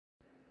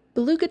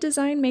Beluga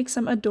Design makes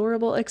some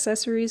adorable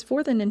accessories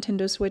for the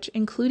Nintendo Switch,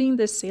 including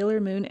this Sailor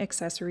Moon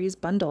accessories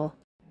bundle.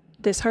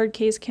 This hard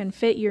case can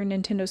fit your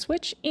Nintendo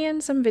Switch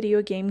and some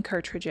video game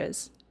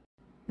cartridges.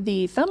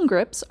 The thumb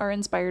grips are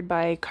inspired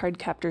by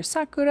Cardcaptor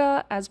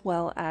Sakura as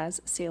well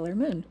as Sailor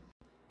Moon.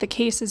 The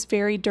case is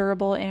very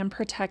durable and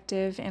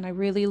protective, and I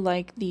really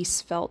like the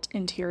svelte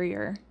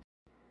interior.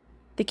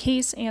 The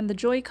case and the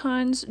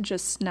Joy-Cons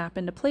just snap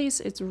into place.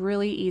 It's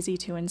really easy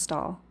to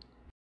install.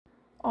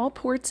 All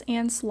ports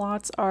and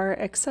slots are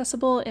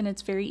accessible, and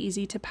it's very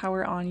easy to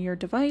power on your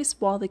device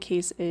while the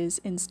case is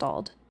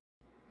installed.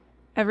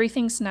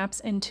 Everything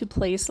snaps into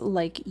place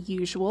like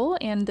usual,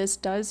 and this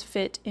does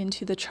fit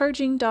into the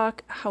charging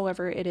dock,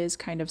 however it is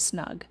kind of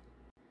snug.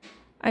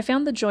 I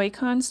found the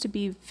Joy-Cons to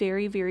be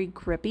very, very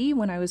grippy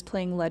when I was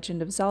playing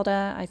Legend of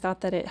Zelda. I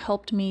thought that it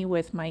helped me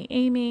with my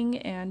aiming,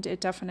 and it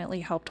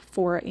definitely helped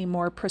for a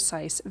more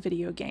precise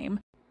video game.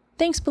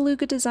 Thanks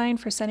Beluga Design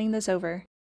for sending this over.